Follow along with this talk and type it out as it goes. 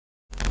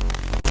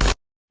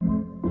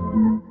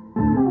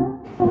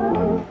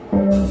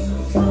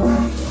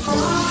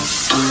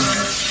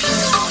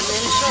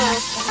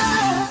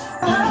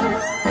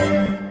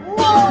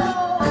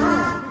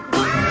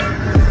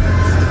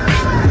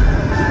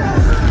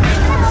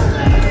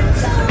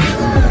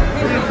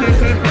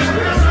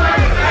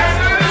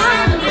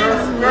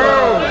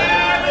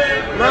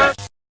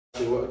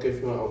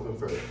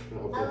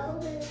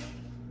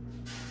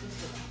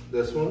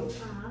This one?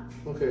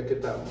 Okay,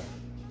 get that one.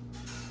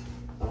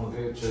 I'm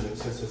gonna get your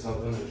sister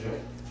something to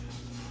drink.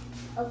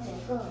 Okay,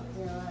 go.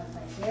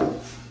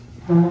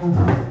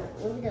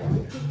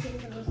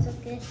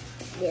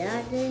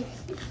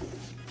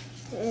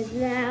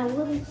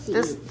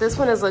 This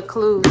one is a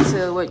clue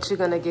to what you're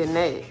gonna get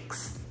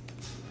next.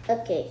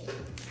 Okay.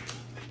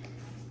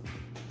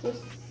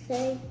 Just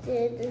say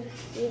to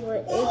see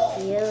what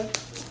it's here.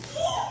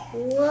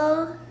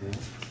 Whoa.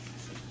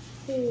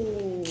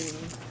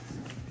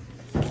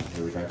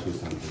 Here, we got you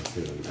something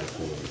too. We got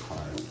you a little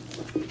card.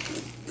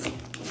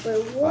 But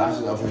what? I'll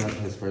actually open up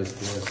his first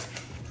gift.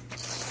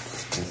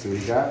 And see what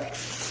he got?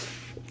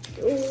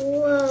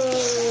 Whoa.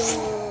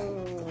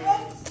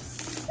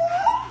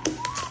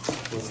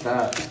 What's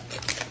that?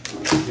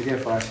 What'd you get,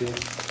 Flashy?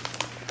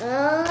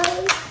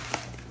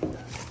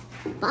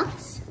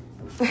 Box?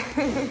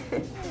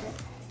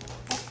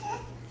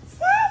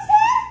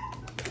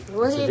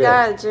 What you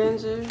got,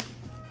 Ginger?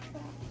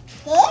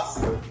 This?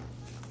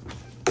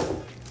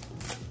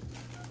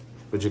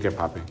 What'd you get,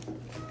 Poppy?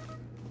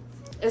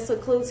 It's a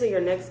clue to your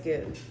next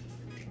gift.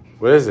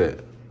 What is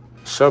it?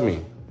 Show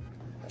me.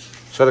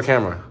 Show the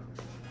camera.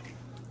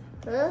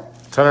 Huh?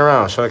 Turn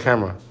around. Show the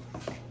camera.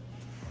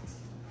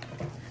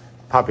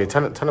 Poppy,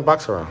 turn the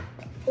box around.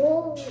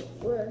 Oh,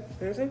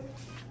 Is it?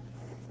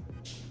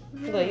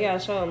 Look, you gotta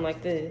show him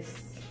like this.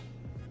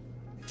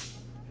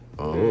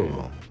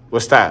 Oh.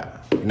 What's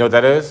that? You know what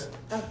that is?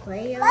 a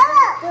crayon.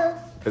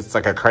 It's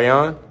like a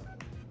crayon?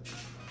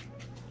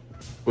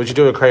 What'd you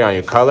do with crayon?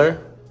 You color?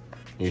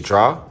 You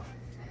draw?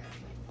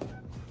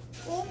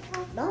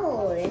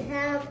 No, they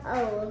have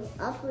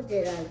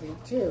opposite of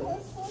it too.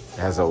 It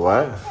has a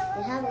what?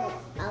 They have an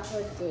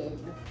opposite.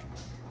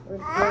 It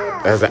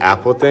has an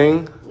apple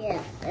thing?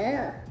 Yeah,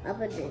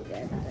 opposite.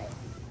 That's right.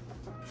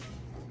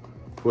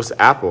 What's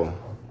apple?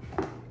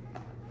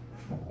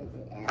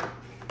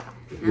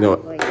 You know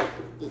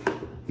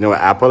what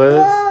apple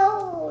is?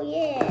 Oh,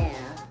 yeah.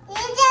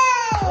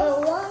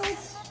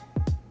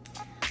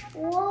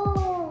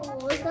 Whoa,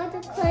 look at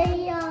the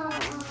crayon.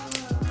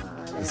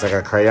 It's like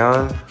a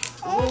crayon?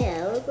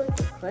 Yeah, look at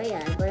the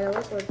crayon, but it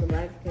looks like a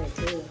marker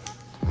too.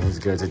 He's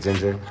good to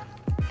Ginger.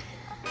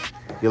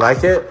 You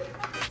like it?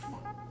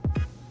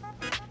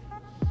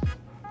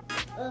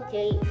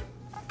 Okay.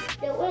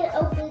 Then we'll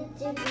open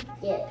Jimmy's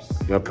gifts.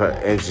 You want to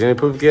put in Jimmy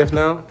Poop gift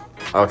now?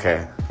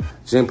 Okay.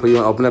 Jimmy Poop, you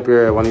want to open up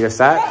one of your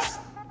sacks?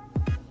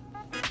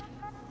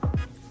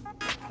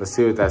 Let's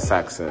see what that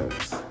sack says.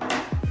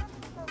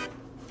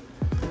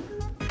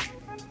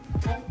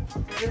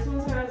 This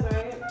one's hers,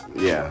 right?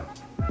 Yeah.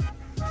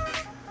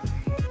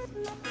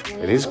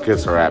 And these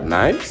gifts are wrapped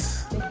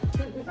nice.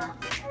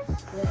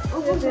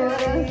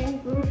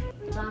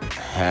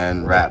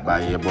 Hand wrapped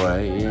by your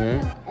boy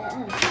here.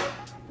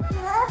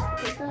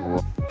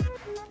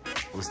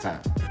 What's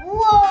that?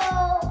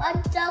 Whoa, a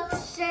duck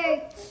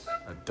shirt.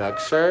 A duck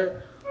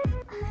shirt?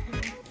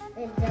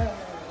 It does.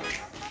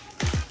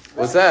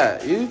 What's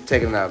that? You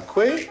taking it out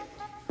quick?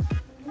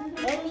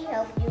 Let me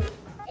help you.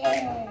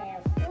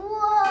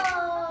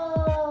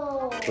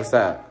 Whoa. What's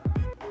that?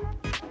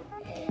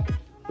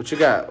 What you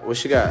got? What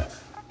she got?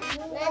 Ooh,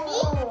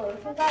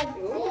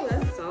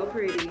 that's so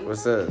pretty.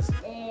 What's this?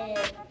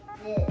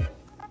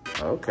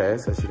 Okay,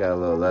 so she got a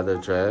little leather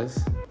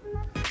dress.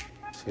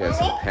 She got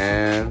some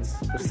pants.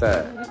 What's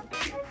that?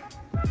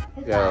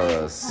 You got a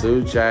little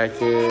suit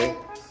jacket. Ooh,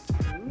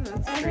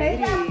 that's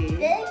pretty.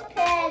 Big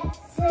pants.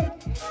 She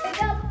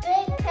got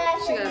big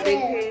pants.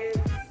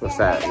 What's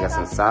that? You got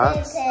some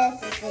socks?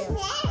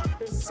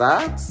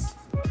 Socks?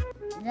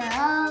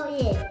 No,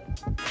 yeah.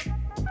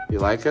 You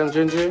like them,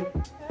 Ginger?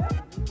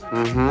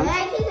 Mm-hmm.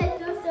 I think I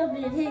do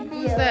something to hit you.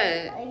 Who's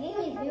that? I think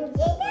he do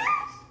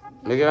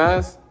Mickey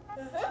Mouse?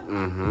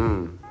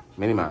 Mm-hmm.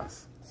 Minnie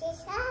Mouse.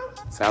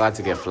 So I like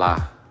to get fly.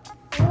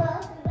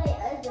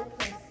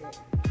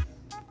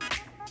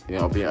 You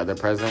know, open your other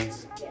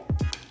presents?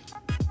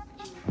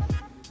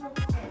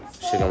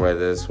 She can wear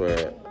this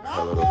with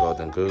her little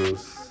golden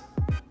goose.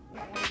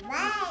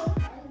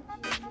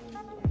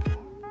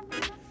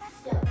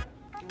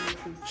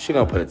 She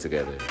gonna put it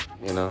together,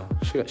 you know?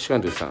 She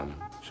gonna do something.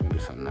 She gonna do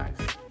something nice.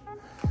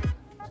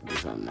 Do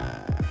something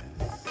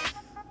nice.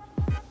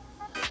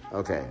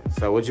 Okay,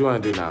 so what you wanna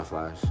do now,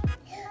 Flash?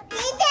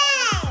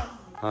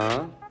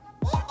 Huh?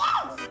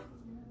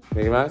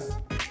 Mickey Mouse?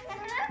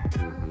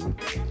 Mm-hmm.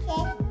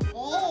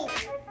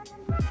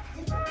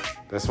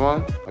 This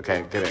one?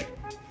 Okay, get it.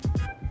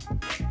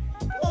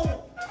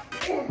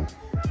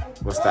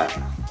 What's that?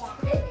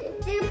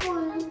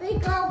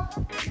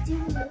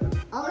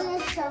 All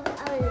this stuff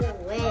out of the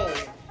way.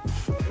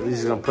 You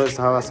just gonna push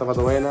all that stuff out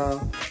the way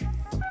now?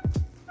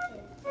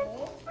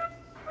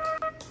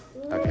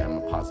 Okay, I'm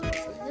gonna pause it.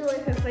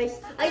 Doing her face.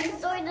 I just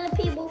saw it in the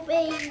people's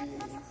face.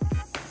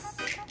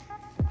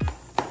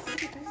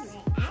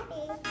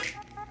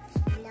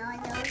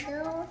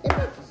 No.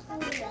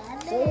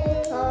 So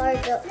hard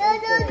to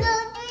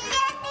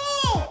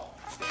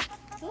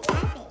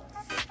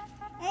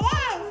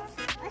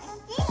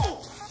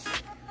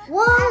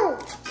Whoa!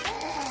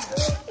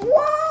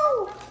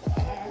 Whoa!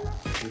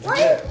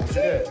 What you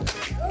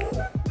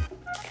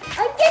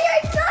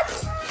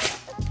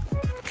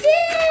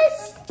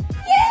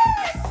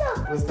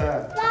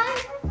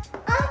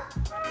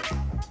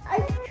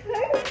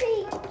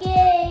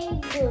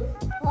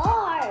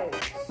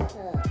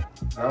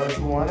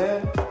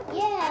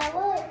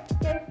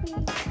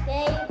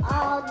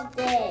all the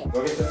day. Go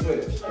get the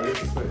switch. Go get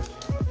the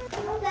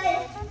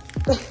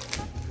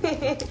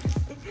switch.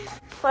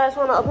 Class,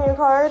 want to open your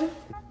card?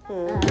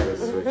 Get a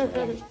switch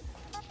on.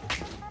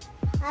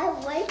 I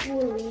like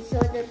Woolly, so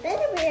there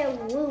better be a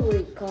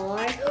Woolly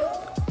card.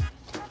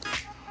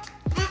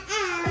 I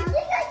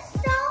think I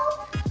saw.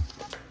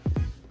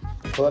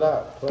 Pull it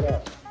out. Pull it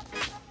out.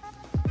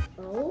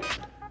 Oh.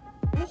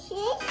 This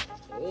is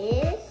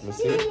Let's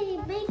see.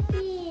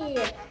 Mickey.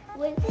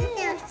 With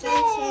this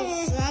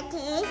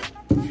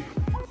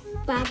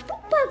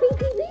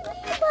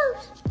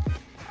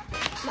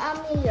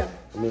Mommy. Let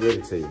me read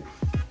it to you.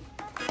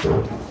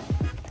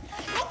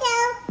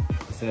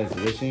 It says,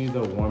 wishing you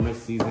the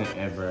warmest season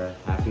ever.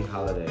 Happy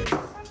holidays.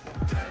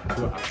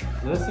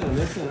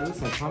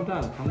 Listen. Calm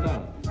down.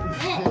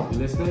 You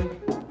listening?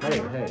 Hey,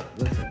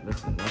 listen. 1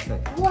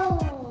 second.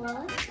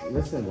 Whoa.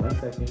 Listen, 1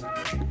 second.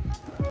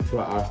 To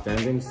our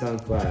outstanding son,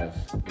 Flash,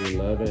 we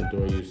love and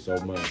adore you so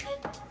much.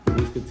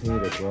 Please continue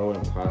to grow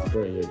and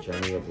prosper in your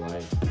journey of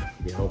life.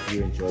 We hope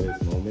you enjoy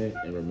this moment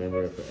and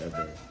remember it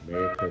forever.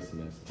 Merry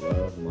Christmas.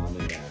 Love, Mom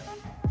and Dad.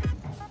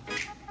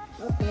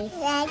 Okay.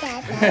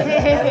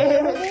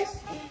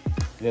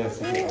 Yes.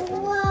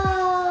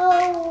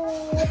 Whoa.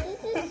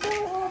 This is so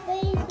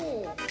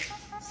amazing.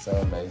 So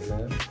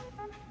amazing.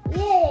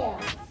 Yeah.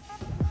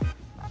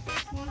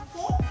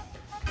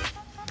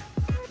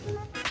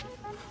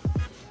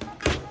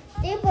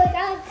 They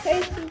forgot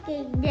crazy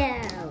thing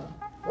now.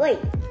 Wait.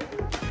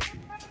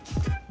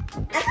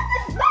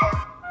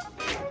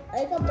 I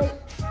got my.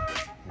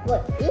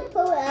 What? You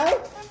pull it out?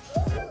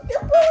 You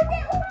pull it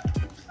out?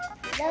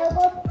 Now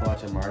go.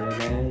 Watch a Mario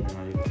game, and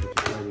now you can put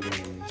your Mario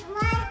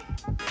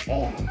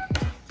game.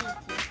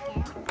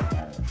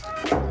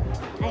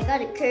 I got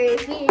a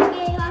crazy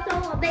game. I'm so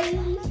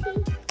amazing.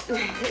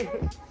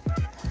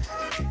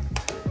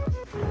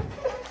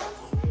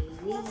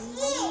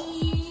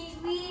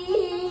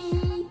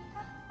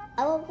 I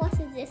was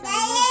watching this on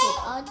YouTube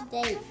all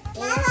day. It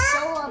was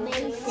so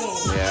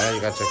amazing. Yeah, you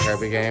got your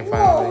Kirby game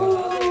finally.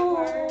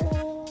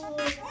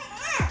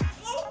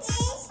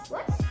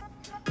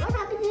 What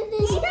happened to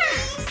this guy?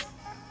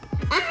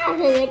 I have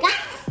the guy.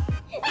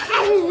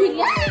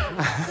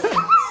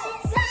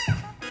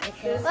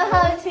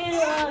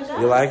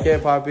 You like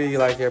it, Poppy? You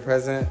like your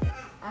present?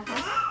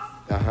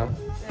 Uh-huh.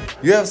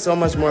 You have so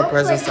much more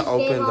presents to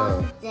open,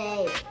 though.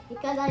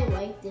 Because I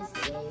like this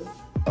game.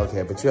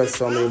 Okay, but you have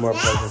so many more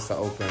presents to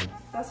open.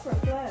 That's for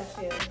Flash,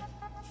 yeah.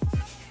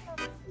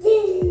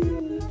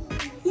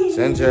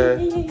 Ginger.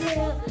 You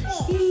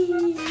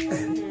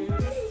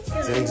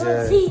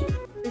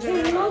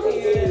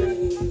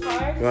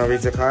want to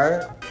read your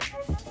card?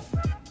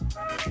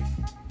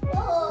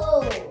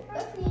 Whoa.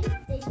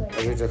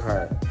 Read your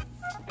card.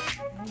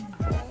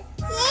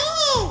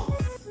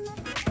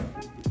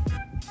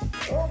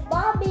 Oh,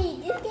 Bobby,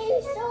 this game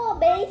is so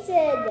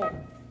amazing.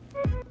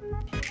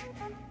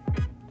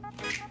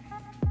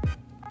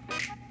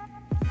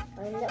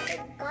 I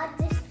got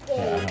this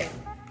game.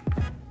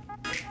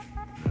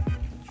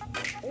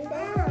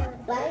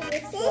 Buy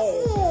this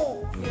game.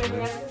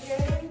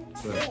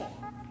 Good.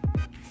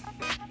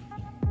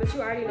 But you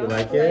already know You how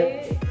like to play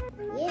it?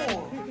 Yeah.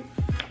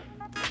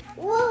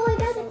 Whoa, I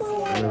got the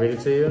ball. Want me to read it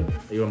to you?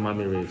 Or you want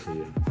mommy to read it to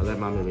you? I'll let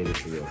mommy read it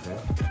to you, okay?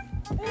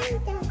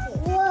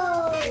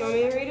 Whoa. You want me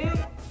to read it?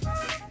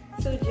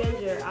 To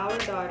Ginger, our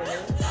daughter,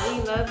 we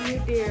love you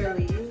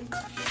dearly.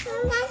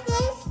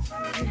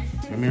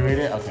 Let me read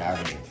it? Okay, I'll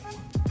read it.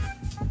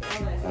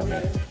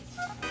 Okay.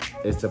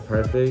 It's the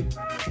perfect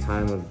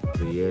time of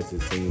the year to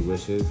send you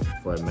wishes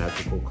for a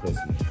magical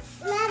Christmas.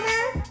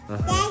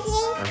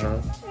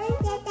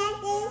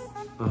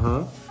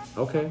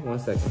 Okay, 1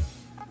 second.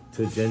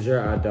 To Ginger,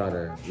 our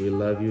daughter, we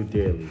love you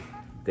dearly.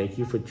 Thank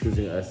you for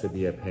choosing us to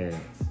be your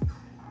parents.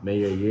 May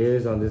your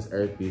years on this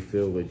earth be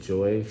filled with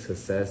joy,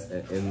 success,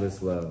 and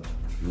endless love.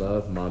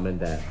 Love, Mom and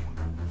Dad.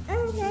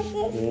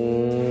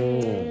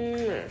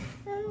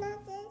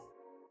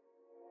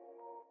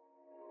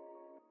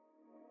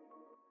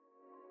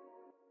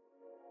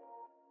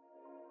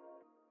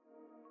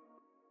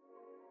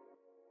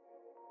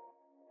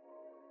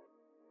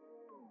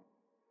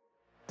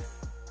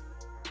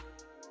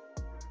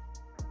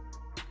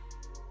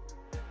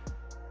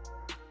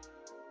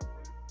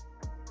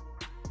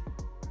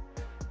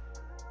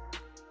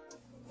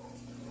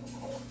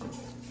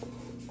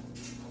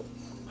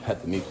 Had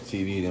to mute the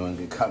TV, then want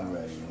to get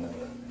copyrighted, you know.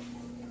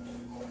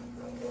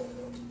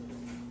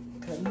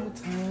 Got no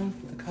time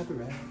for the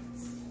copyrights.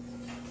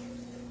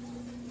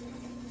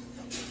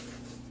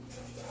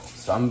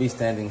 So I'm gonna be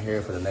standing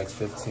here for the next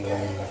 15,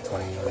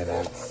 20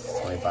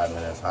 minutes, 25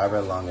 minutes,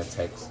 however long it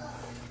takes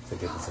to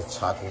get this a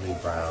chocolatey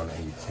brown,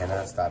 and you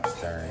cannot stop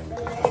stirring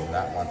because you do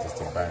not want this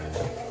to burn.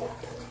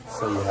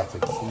 So you have to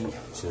keep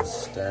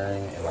just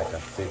stirring in like a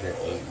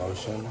figure-8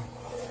 motion.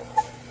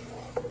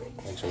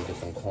 Make sure you get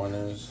some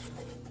corners.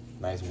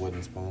 Nice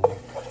wooden spoon.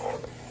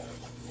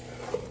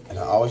 And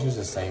I always use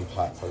the same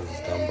pot for this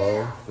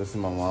gumbo. This is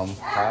my mom's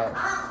pot.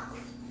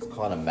 It's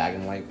called a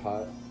Magnet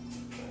pot.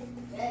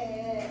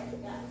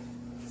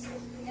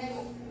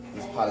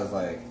 This pot is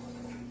like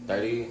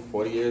 30,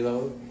 40 years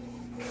old.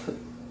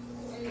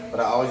 But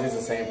I always use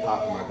the same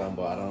pot for my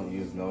gumbo. I don't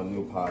use no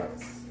new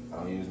pots. I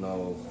don't use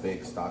no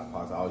big stock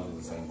pots. I always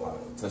use the same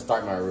pot. To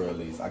start my roux at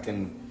least. I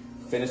can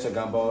finish a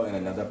gumbo in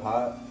another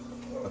pot,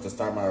 but to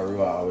start my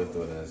roux, I always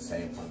do it in the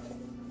same pot.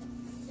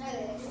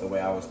 It's the way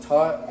I was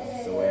taught.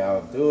 It's the way I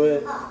would do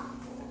it.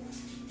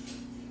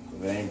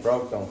 If it ain't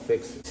broke, don't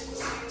fix it.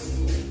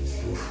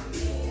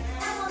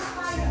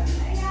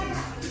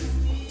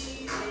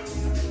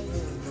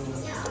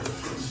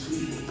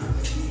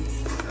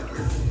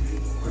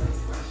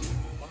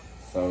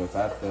 So it's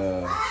at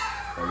the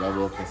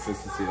level of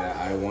consistency that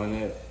I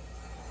wanted,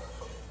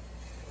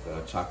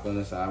 the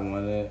chocolateness that I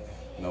wanted,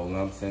 no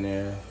lumps in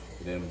there,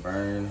 it didn't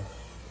burn.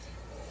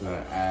 We're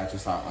gonna add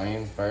just our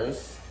onion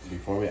first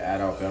before we add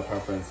our bell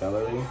pepper and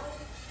celery.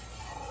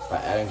 By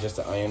adding just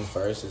the onion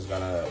first is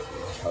gonna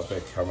help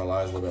it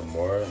caramelize a little bit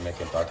more and make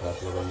it darken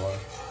up a little bit more.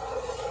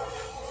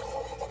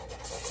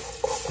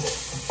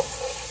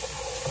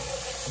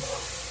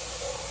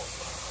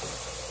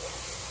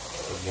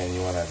 Again,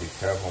 you want to be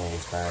careful when you're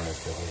stirring this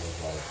because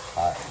it's like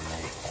hot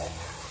and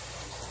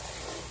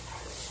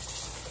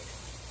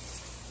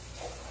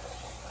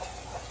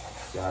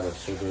see how the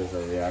sugars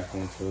are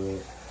reacting to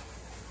it.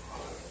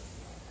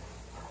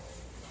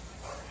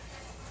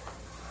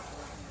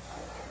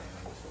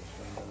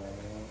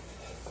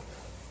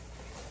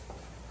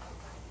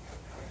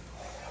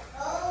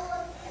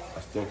 I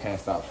still can't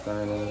stop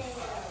stirring this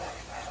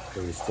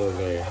because it's still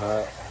very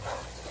hot.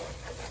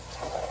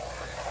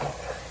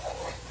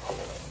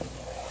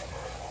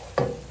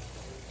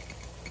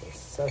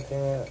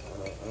 Second,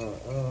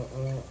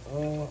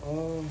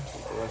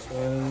 what's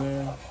in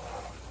there?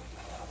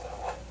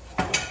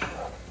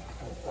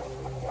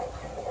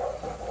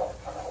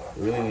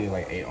 You really need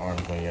like 8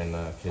 arms when you're in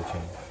the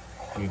kitchen.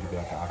 You need to be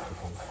like an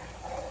octopus.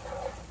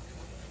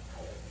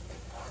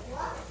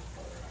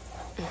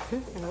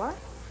 What?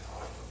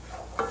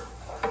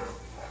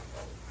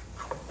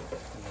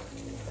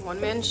 One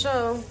man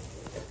show.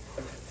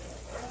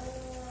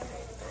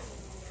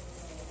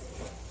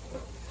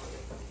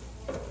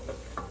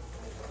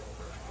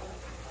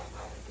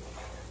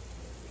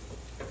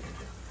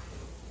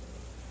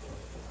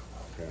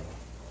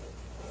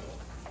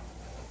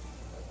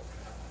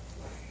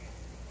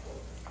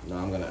 Now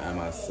I'm gonna add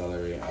my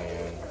celery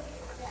and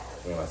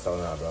my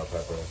celery and bell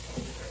pepper.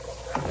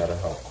 That'll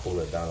help cool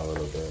it down a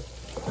little bit.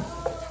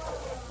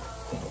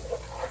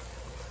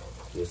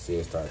 You'll see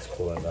it starts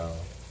cooling down.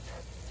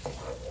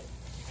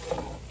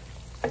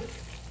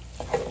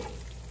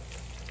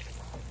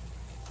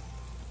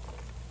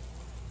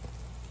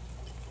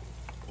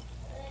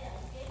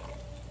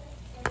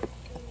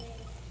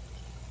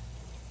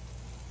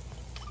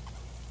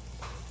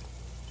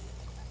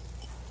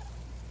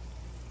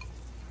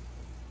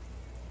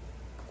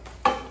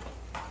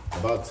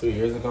 About 2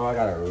 years ago, I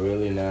got a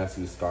really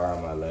nasty scar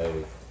on my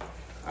leg,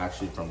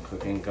 actually from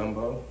cooking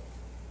gumbo.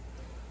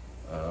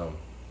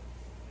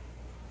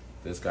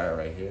 This guy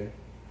right here,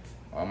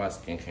 all my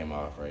skin came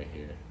off right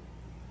here.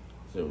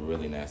 It's a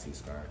really nasty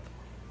scar,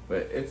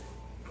 but it's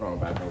growing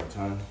back over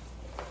time.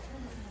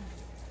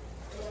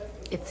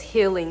 It's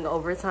healing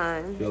over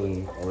time.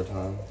 Healing over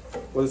time.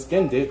 Well, the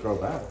skin did grow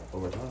back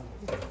over time.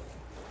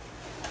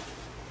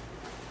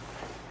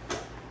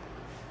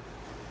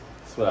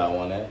 That's what I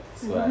wanted.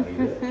 That's what I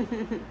needed.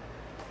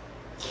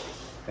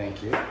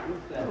 Thank you.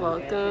 You're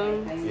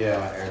welcome. Yeah,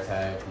 my air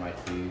tag, my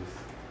keys.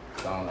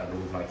 So I don't ever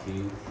lose my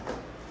keys.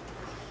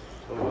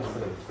 Oh, what's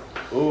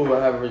this? Ooh, I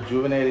have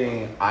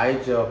rejuvenating eye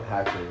gel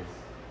patches.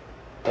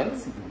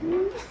 Fancy.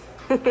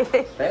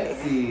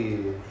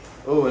 Fancy.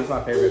 Ooh, it's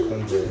my favorite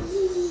cleanser.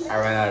 I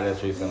ran out of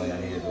this recently. I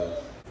needed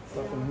this.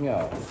 Something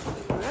here.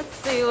 Let's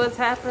see what's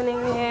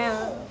happening here.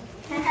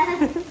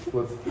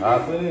 What's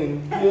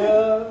happening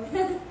here?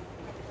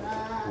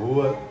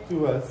 What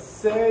do I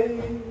say?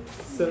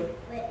 So,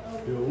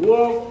 you're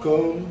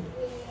welcome.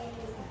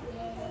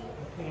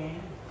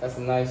 That's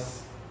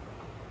nice.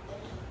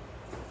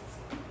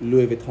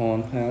 Louis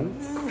Vuitton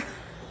pants.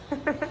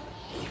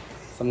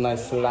 Some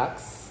nice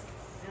slacks.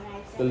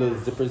 The little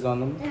zippers on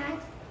them.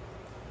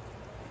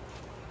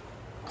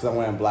 Because I'm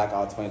wearing black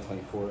all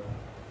 2024.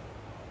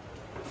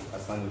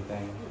 That's my new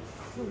thing.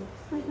 So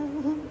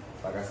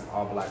I got some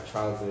all black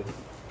trousers.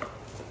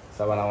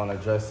 So when I want to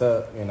dress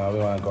up, you know, we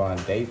want to go on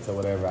dates or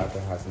whatever, I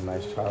can have some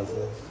nice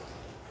trousers.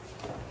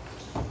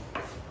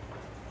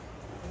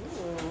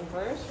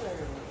 For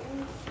sure.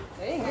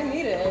 Hey, you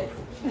need it.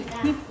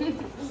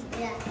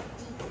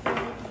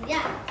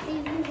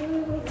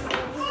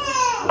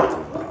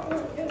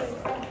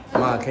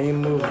 Ma, can you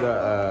move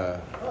the,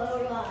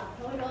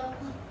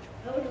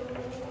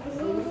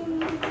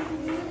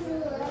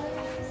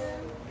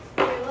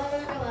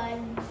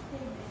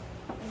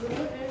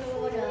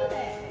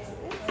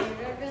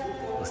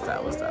 What's that?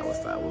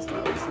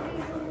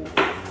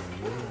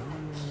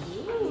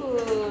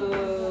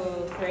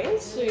 Ooh,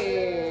 fancy.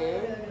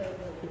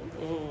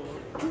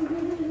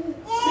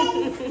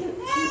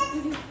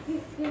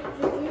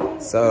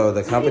 So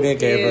the company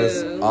gave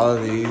us all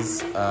of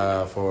these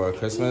for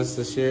Christmas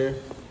this year.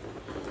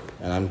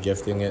 and I'm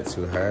gifting it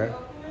to her.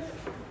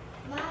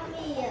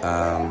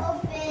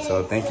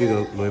 So thank you to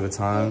Louis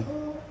Vuitton.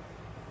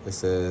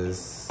 This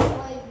is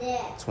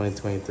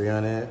 2023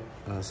 on it.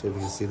 I'll see if you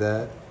can see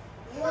that.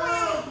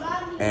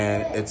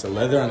 And it's a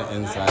leather on the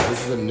inside.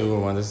 This is a newer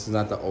one. This is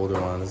not the older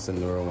one. This is a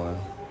newer one.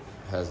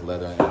 It has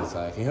leather on the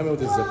inside. Can you help me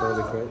with this zipper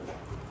really quick?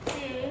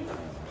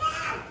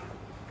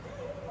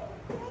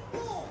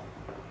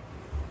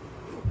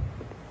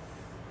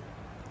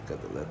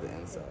 Got the leather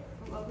inside.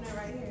 I'm opening it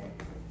right here.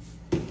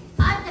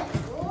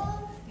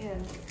 Yeah.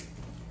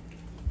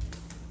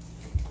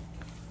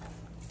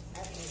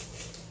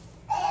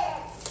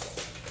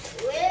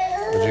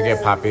 What'd you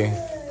get, Poppy?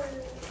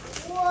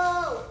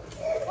 Whoa.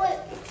 Wait.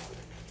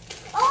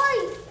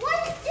 Oh,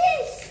 what is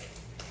this?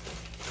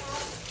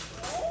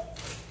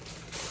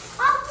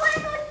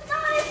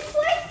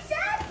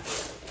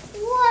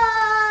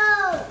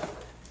 Whoa.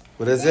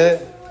 What is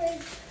it?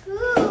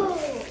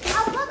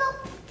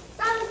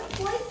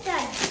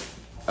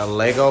 A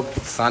Lego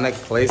Sonic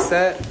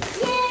playset?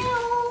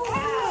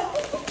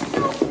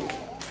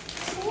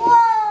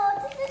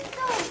 Whoa, this is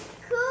so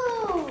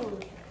cool.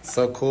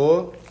 So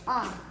cool?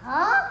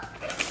 Uh-huh.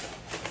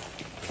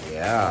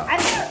 Yeah.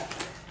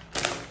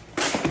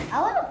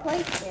 I want to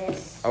play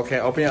this. Okay,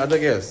 open your other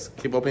gifts.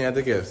 Keep opening your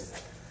other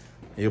gifts.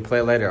 You'll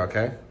play later,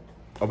 okay?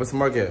 Open some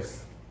more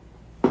gifts.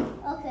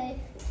 Okay.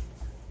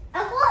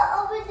 I want to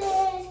open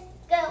this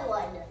good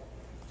one.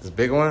 This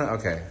big one?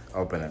 Okay,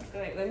 open it.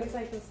 Wait, let me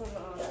take this one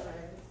off first.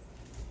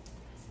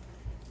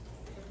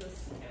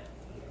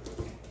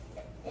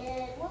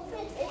 And we'll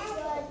put this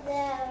one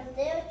down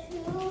there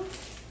too.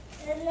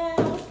 And then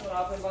We'll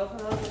open both of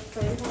those at the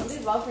same time.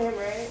 These both of him,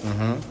 right?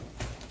 Mm-hmm.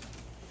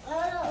 I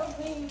want to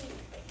open.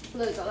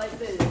 Look, I like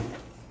this.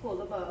 Pull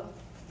the bow.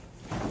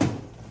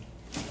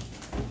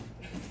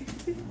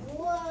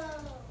 Whoa.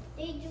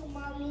 Thank you,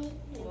 Mommy.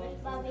 The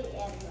best mommy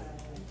ever.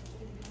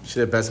 She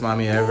the best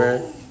mommy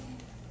ever.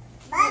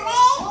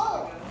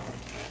 Mommy!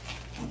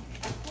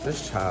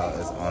 This child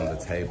is on the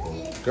table.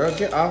 Girl,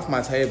 get off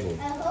my table.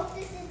 I hope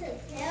this is a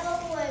tail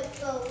where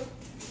it goes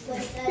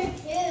with the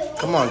two.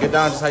 Come on, get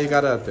down just how you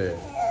got up there. I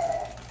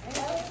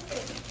hope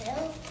it's a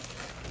tail.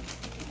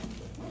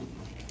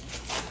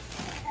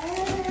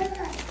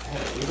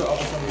 You can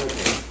open some of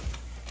yours.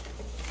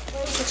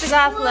 What you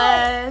got,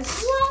 Flash?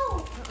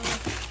 Whoa!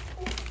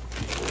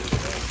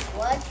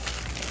 What?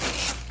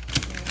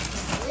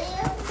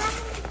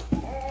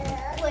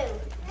 Wait.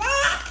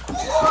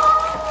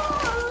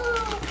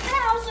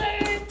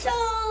 Bowser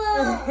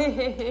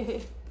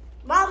too!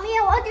 Mommy, I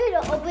want you to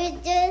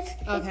open this.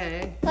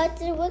 Okay.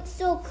 Because it looks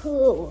so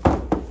cool.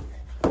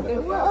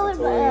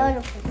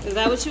 Is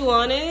that what you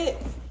wanted?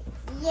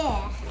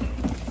 Yeah.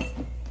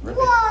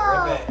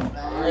 Whoa!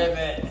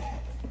 Ribbit.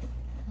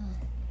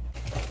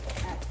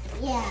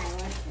 Yeah, I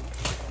want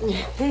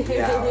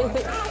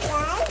it.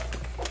 Yeah.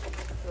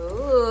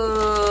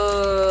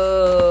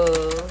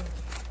 Ooh.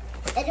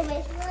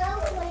 Anyways,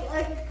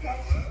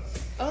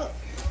 Oh.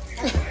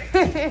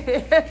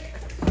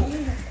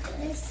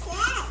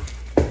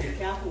 Be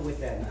careful with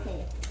that.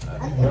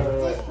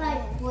 this my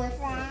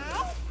boyfriend.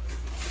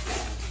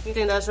 You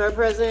think that's your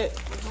present?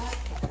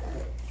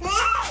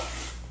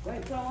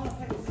 Wait, throw on the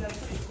paper.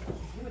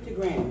 Give it to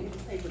Granny. Give the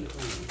paper to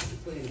Granny.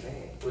 Put it in the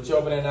bag. What you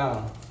opening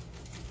now?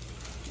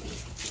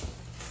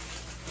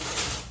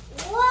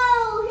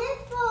 Whoa, his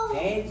phone.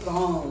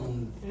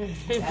 Headphones.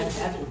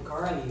 That's what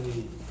Carly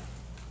needs.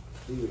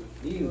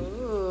 You.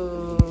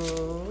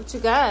 Ooh. What you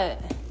got?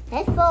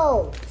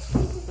 Headphones.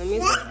 Let me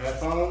see.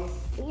 Headphones?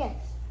 Yes.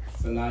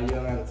 So now you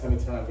don't have to tell me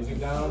to turn my music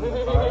down in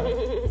the car?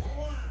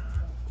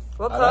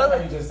 What I like how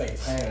color? you just like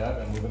turn it up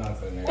and move it on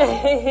to the next one. I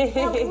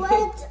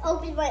want to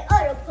open my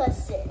other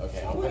present.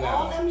 Okay, open that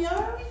one. them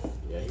yours?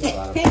 Yeah, he's a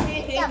lot of That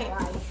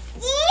one.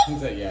 He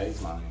said, yeah,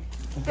 he's mine.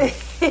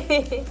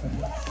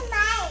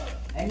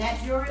 And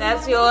that's yours?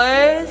 That's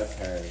Yeah, yours? that's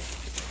hers.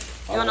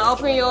 You want to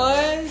open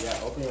yours?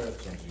 Yeah, open yours,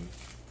 Kenji.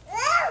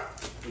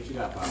 What you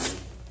got, Poppy?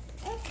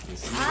 You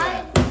see I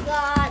that?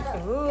 got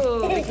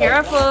Ooh, be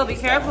careful. Be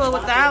careful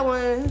with that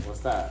one. What's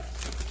that?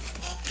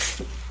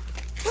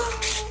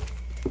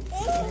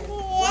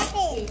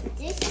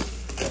 this.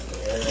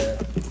 Air,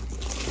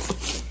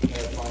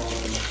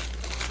 headphones.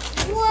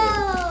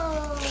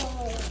 Whoa.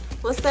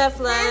 What's that,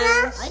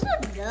 Flash? I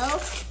don't know.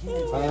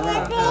 Turn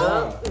around. Turn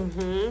around.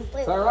 Mm-hmm.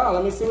 Wait, Turn around.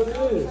 Let me see what it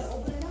is.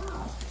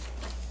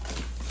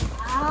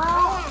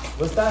 ah.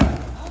 What's that?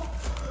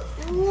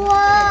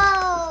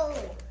 Whoa.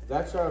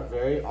 That's your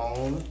very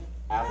own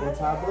Apple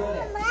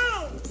tablet?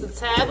 It's a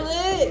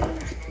tablet.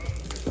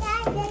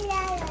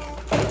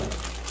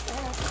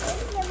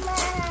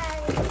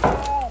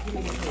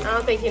 I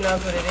don't think he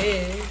knows what it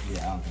is.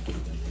 Yeah, I don't think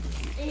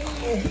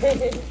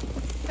he does.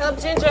 Help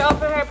Ginger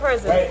open her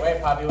present.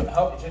 Wait, Poppy.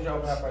 Help Ginger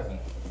open her present.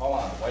 Hold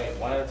on. Wait,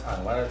 one at a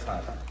time.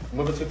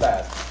 Move it too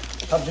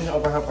fast. Help Ginger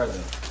open her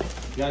present.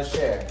 You gotta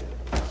share.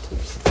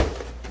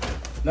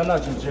 No,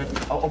 Ginger.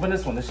 Oh, open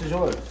this one. This is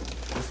yours.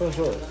 This one's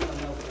yours.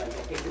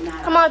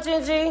 Come on,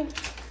 Gingy.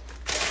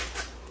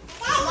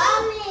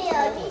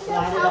 Mommy,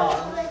 Slide it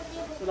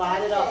off.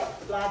 Slide it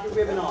up. slide your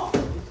ribbon off.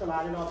 Just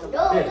slide it off the No,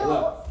 box. Here, no.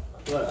 look.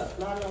 Look.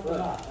 Slide it off the Look.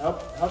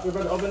 box. Help your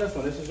brother open this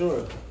one. This is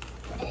yours.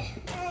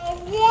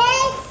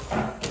 Yes.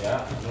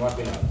 Yeah, no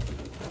wiping up.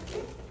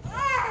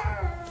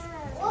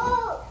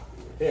 Oh.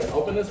 Here,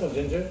 open this one,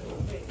 Ginger.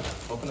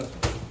 Open this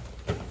one.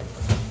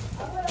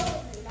 I'm gonna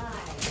open mine.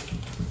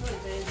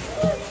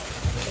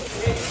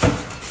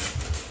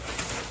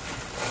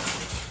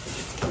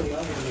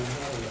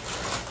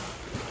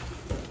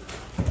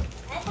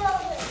 I'm gonna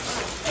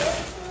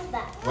open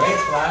mine. Wait,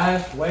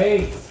 Flash,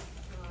 wait.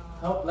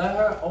 Help, let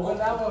her open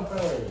that one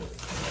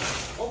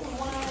first. Open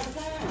one at a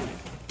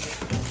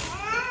time.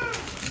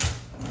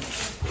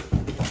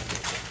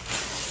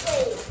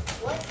 Wait,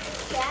 what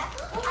is that?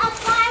 A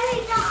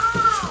Barbie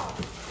doll!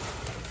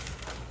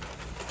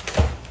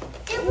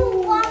 It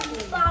will walk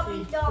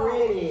Barbie She's doll.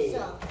 pretty.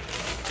 So.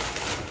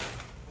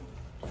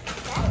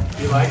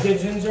 You like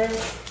it, Ginger?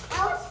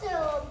 That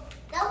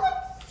was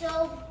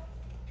so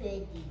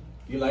pretty.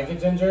 You like it,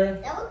 Ginger?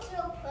 That was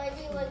so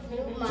pretty with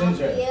you, Mom.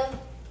 Ginger. Here.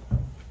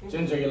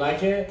 Ginger, you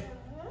like it?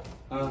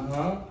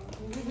 Uh-huh.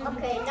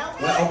 Okay, now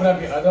Wanna open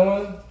up your other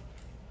one?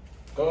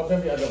 Go open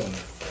up your other one.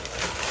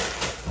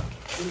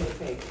 Give me the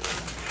paper.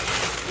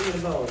 Give me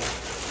the bowl.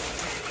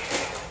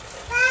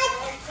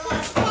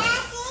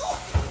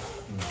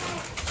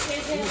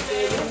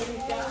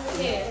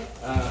 Yeah.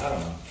 I don't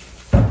know.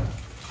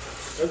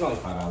 It's only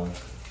 $5.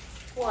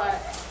 What?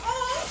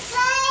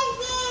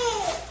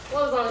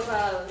 What was on the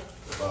side?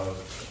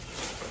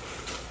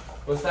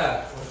 What's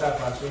that? What's that,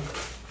 Flashy?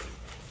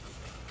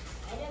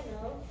 I don't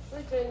know.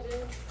 What's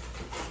Ginger?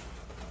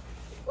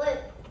 Wait,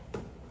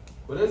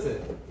 What is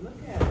it? Look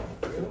at it.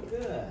 Real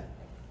good.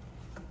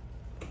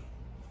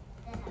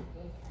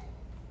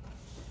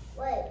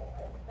 wait,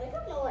 I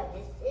don't know what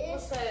this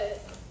What's is. that?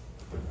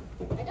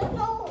 I don't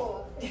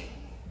know.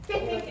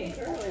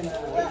 Curling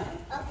Well,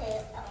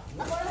 okay, I'm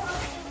gonna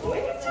help you.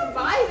 Where did you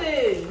buy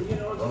this? You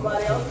know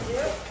somebody else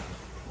here?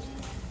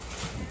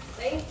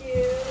 Thank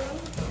you.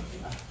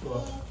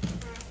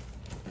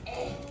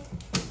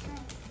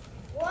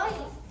 Why?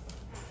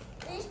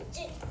 This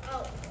just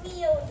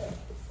weird.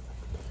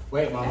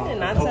 Wait, Mama. I did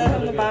not Open tell it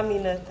him to again. buy me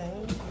nothing.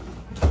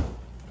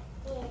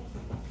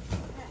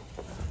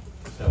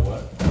 Said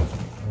what?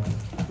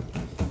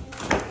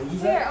 What'd you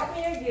say? Here, open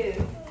your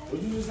gift.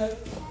 What'd you just say?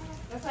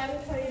 That's why I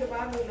didn't tell you to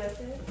buy me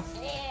nothing.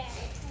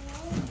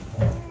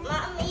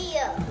 Mommy,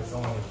 If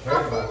someone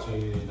cares about you,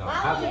 you don't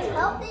have Mommy, to.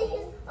 help me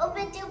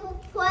open the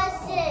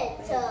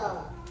present.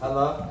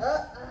 Hello?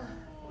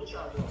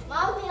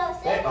 Mommy, I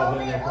Hey, said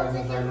opening open your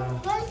presents right now. the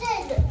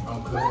present. I'm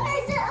cool. Mommy, I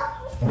said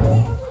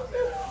open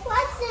the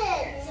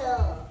present.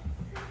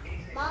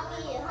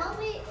 Mommy, help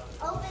me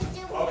open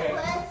the Okay.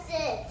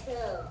 present.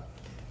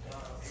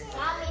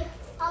 Mommy,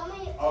 help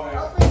me Okay.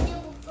 open the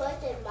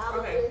present, Mommy.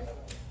 Okay.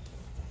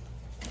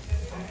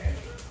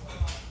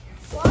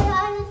 One at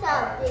a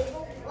time,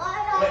 people. One at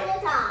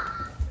a time.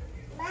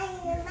 I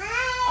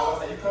was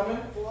like, you coming?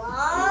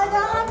 One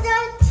at a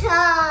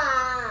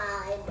time.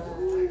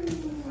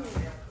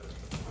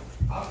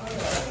 I'll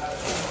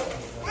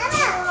come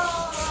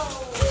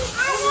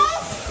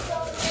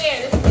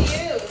Here, this is to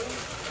you.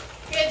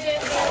 Here,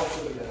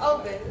 Ginger.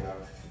 Open.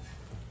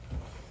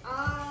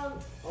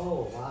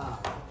 Oh, wow.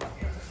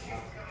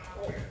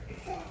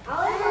 I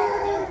was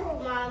home for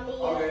Mommy.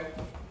 Okay.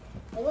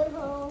 I went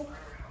home.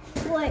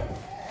 What?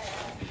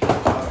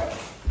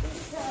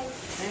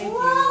 Thank you.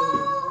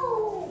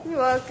 Whoa! You're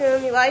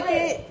welcome. You like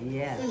it?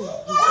 Yes.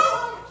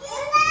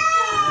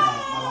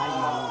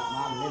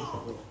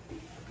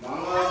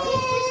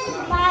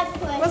 What's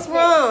What's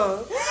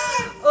wrong?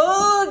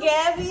 Oh,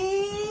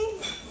 Gabby.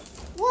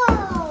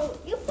 Whoa!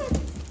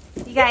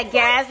 You got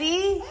Gabby?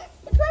 You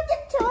put the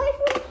toy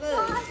for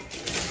Look.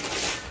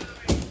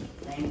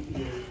 Thank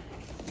you.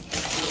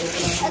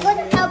 I'm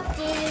gonna help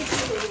Daddy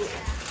too.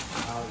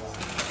 All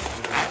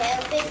right. Okay,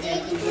 open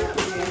Daddy too.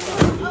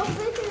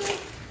 Open it.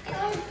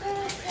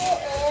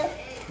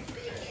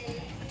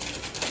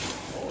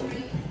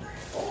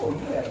 Oh,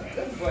 you had a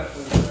good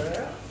breakfast,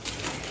 girl.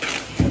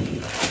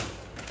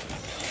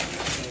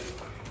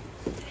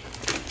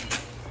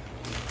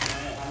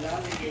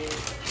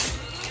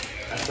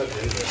 That's so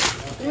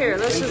good. Here,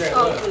 let's just Ginger,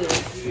 open look.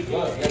 it.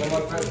 Look, get one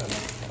more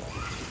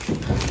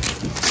present.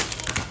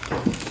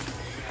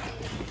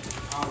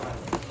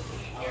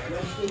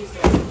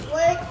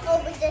 Wait,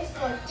 open this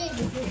one.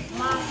 Daddy,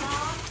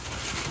 Mama.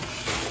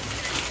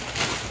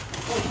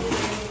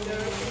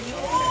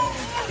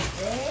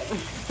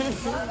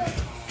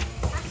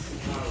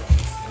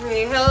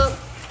 Need help?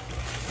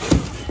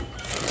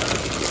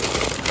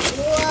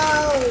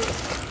 Whoa!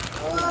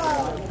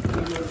 Whoa!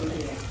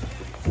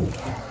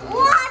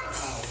 What?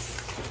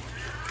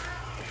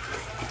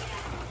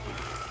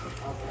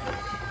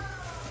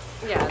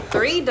 Yeah,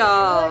 3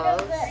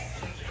 dolls.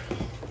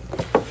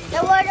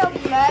 The little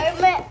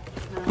mermaid.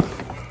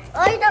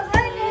 Oh, the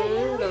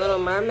mermaid. The Little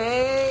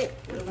Mermaid.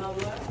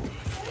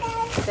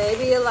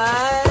 Baby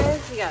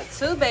Alive. You got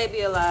 2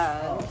 Baby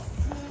Alive.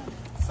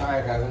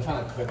 Sorry, guys. I'm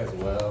trying to cook as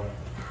well.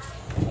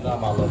 I know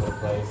I'm all over the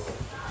place.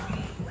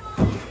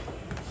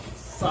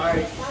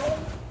 Sorry.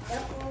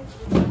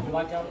 You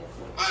like that?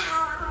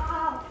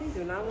 You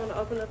do not want to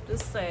open up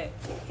this sack.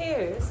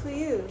 Here, it's for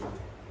you.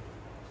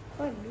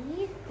 For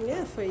me?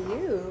 Yeah, for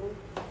you.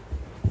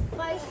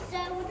 My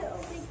son would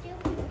open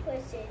the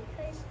pussy.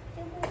 Because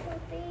it was a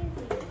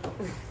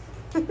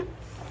baby.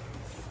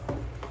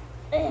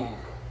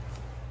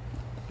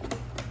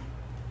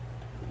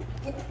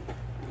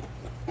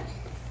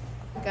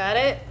 Got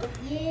it?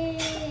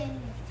 Yeah.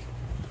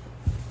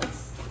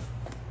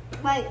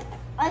 Wait,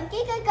 I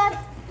think I got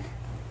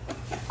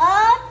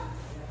a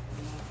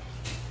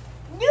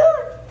new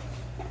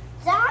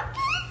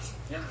jacket.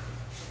 Yeah.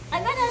 I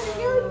got a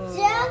new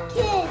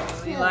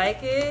jacket. You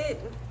like it?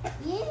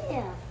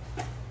 Yeah.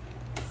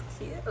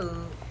 Cute.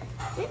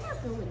 This is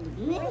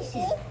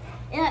delicious.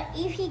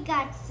 If he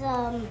got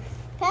some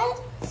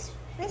pants.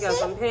 You got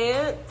some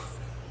pants?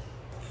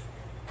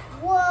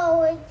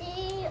 Whoa,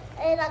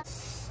 and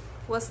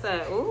What's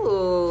that?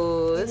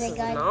 Ooh, this And is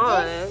I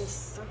got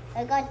nice.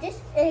 I got this,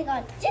 and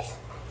I got this.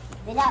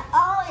 And I got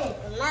all it,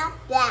 not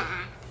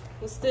that.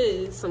 What's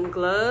this? Some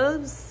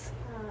gloves?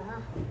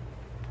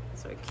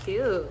 Those are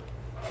cute.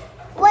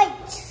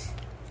 Wait.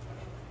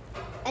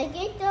 I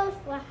get those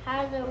for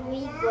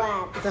Halloween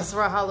gloves. That's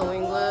for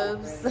Halloween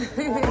gloves.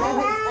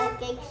 I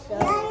think so.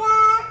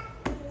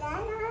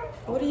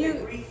 What do you?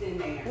 Grease in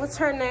there. What's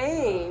her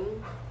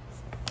name?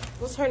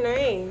 What's her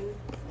name?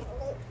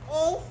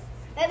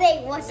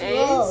 Maybe what's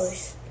Ace?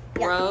 Rose?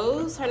 Yeah.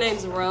 Rose? Her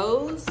name's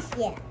Rose?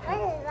 Yeah.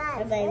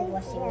 Maybe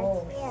what's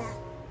Rose? Yeah.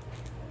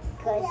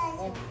 Because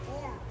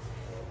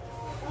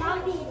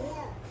Mommy.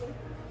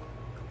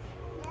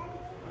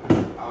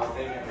 I was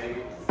thinking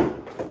maybe.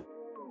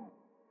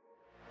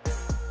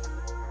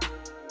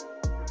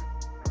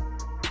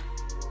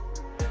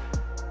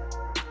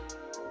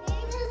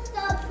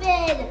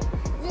 Something.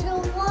 You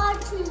don't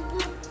want to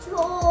look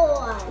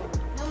toy.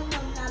 Nom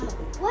nom nom.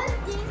 What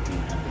did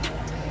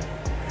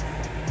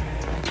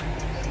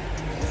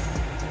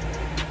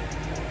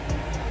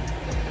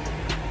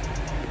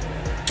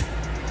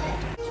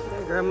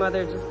My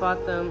grandmother just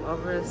bought them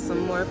over some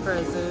more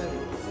presents.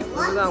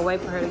 We're gonna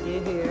wait for her to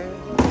get here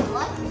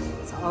what?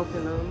 to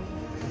open them.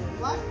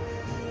 What?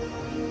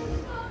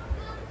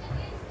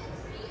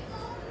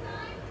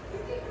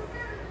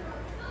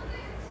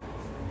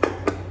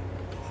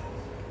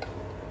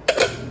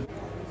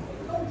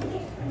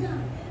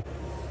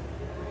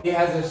 He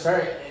has a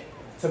shirt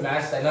to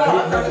match that. No, he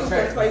has a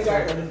shirt.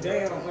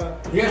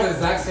 He has the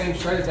exact same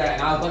shirt as that,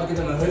 and I was about to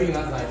get him a hoodie, and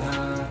I was like,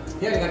 nah.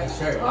 He already got the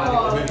shirt. But I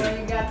get the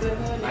hoodie. You got the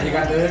hoodie. Now you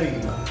got the hoodie.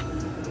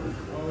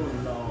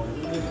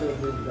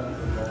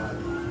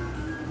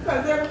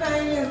 Because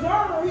everything in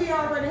Zara, he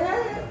already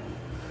had.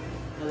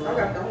 I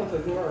got that one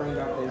to Zara and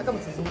got that. Come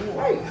to some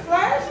more. Wait,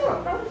 flash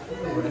up.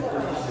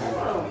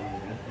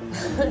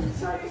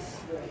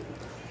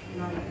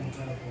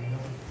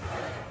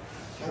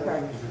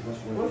 Okay.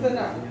 What's it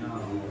now?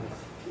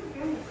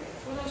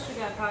 What else you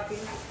got, Poppy?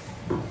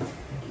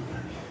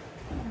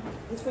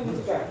 Which one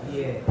you got?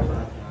 Yeah.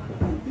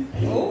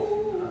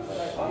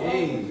 Oh,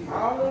 Hey.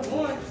 all at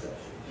once.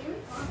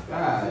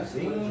 God,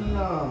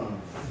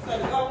 damn. So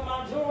to go with my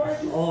George.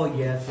 Oh,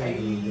 yes, I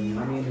need them. I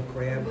need a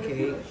crab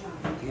cake.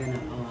 And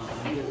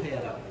I just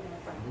had a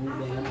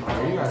boudin.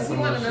 You got If so you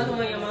want much another shit.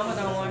 one, your mama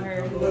don't want her.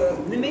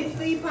 Let me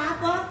see,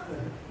 Papa.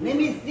 Let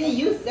me see.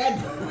 You said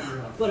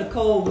for the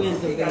cold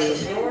winter, You got the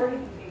baby.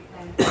 Jordan.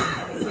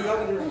 You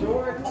go with the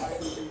Jordan.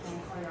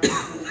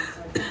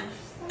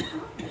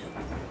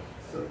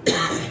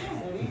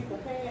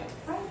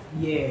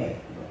 Yeah.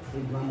 See,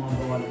 Grandma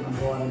bought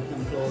him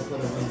some clothes for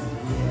the winter.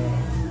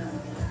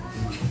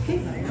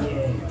 Yeah.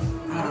 Yeah.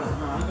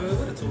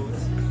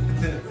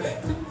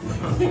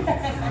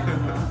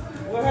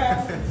 What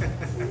happened?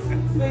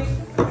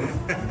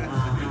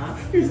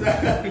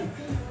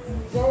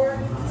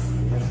 Jordan.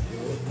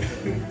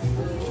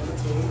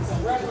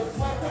 Some regular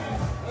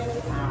sweatpants.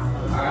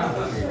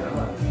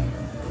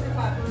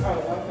 Oh,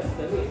 okay.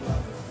 So he-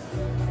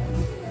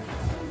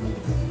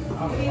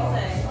 What do you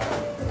say?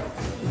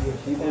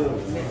 She do.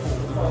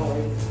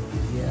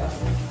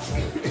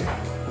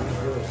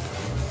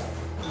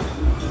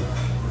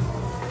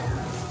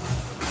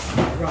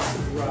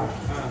 Right.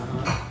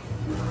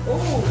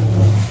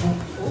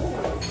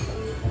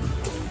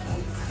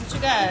 What you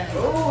got?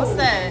 What's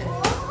that?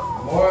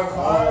 More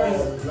cars.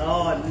 Oh,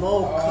 Lord,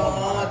 more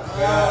cards.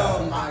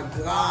 Oh, my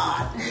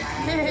God.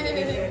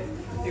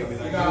 You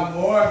got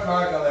more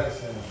car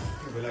collection.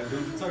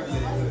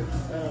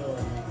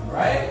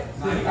 Right?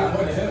 Nah, he got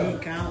more than him.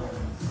 Count.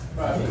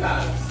 Bro, he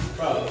got,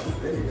 bro.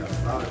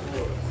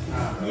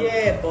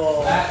 Yeah,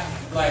 boy. That,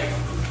 like,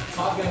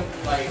 talking,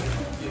 like,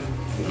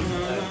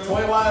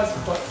 toy wise,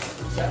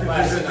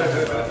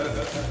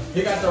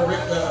 he got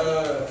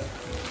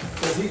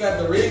he got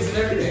the rigs and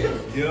everything.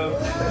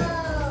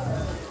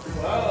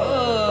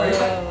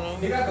 Oh.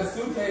 He got the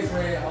suitcase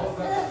where it holds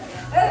up.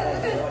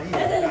 Oh, he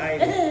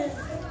excited.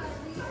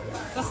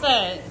 What's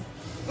that?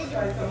 Look, so,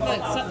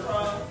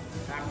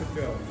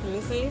 let me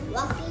see.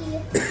 Lucky.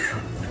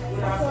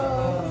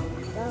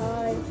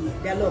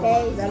 That little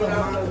mountain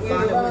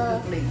fire with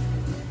the fleet.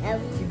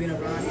 Every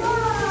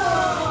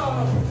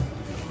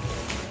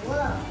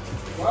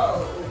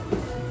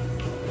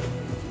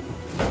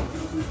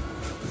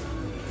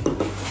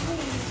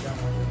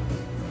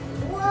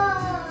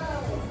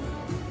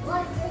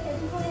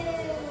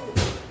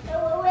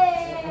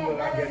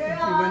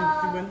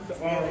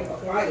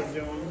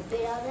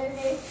Get out of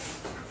there.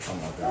 Oh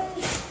my god.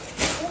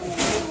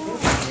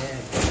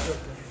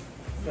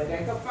 So they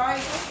can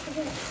fight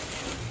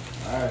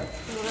Alright.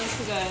 What else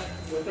you got?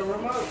 with the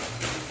remote.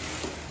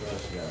 What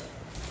else you got?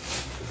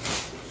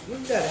 You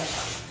got it.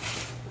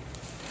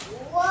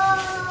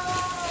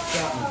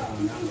 Whoa!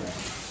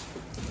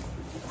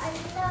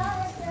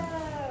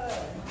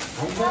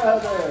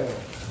 Another.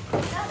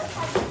 Another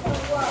particle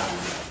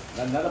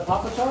one. Another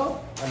Paw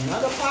Patrol?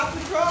 Another Paw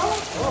Patrol?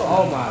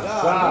 Oh my We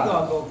god.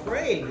 gonna go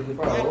crazy with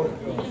Bro,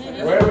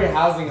 that. where are we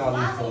housing all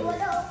these Mommy, what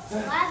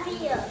toys? Mommy,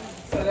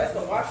 So that's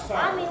the watch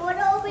time. Mommy, what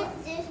open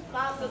this,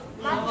 Mommy?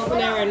 Mommy, Open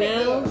it right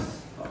now.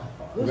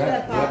 Who's We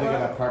that, have to get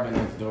an Papa? apartment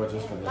next door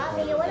just for this.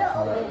 Mommy, what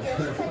open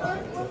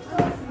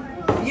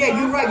this? Yeah,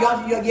 you're right.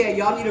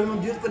 Y'all need a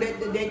room just for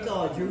that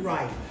cars. You're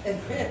right.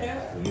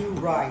 You're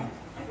right.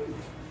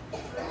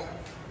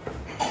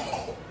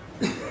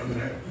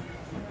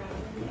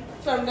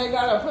 So they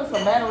gotta put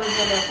some batteries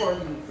in there for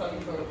you. So you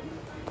can.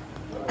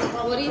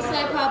 What do you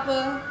say,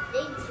 Papa?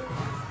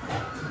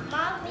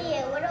 Mommy,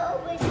 what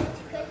open this?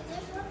 Because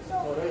this looks so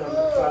good.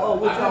 Oh,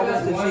 which y'all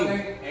want to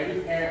see? every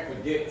parent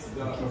forgets.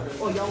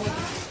 Oh, y'all want to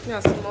You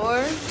got some more?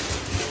 Yeah,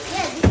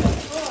 this is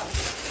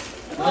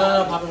more.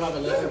 No, Papa, let's do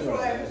it.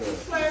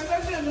 Let's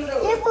just do Give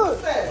it. food.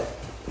 What's that?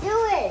 Do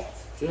it.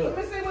 Chill. Let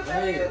me see what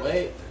that is.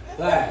 Wait.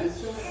 Flash.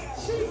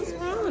 What's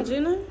wrong,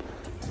 Gina?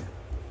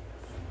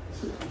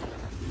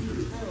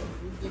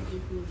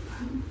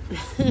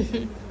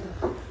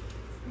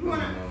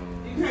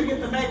 You can't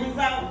get the babies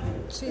out?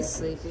 She's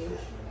sleepy.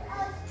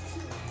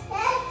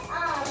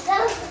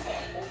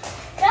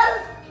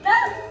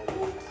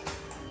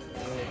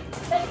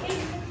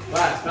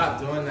 Flash, stop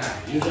doing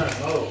that. Use our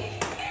remote.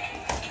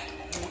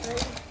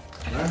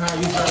 Learn how to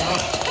use our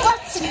remote.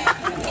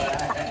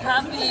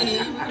 Poppy, you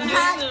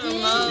can use the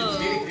remote.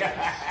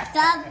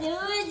 Stop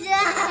doing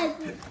that.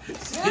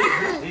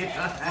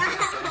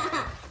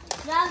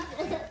 Stop.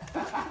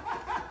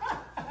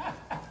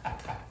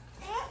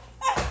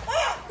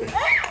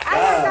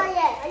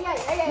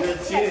 You're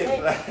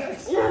cheating, Flash.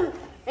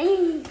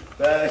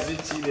 Flash, you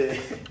cheated.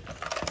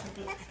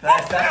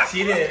 Flash, stop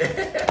cheating.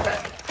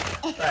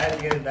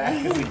 Flash, get it back.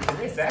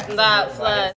 Stop, Flash.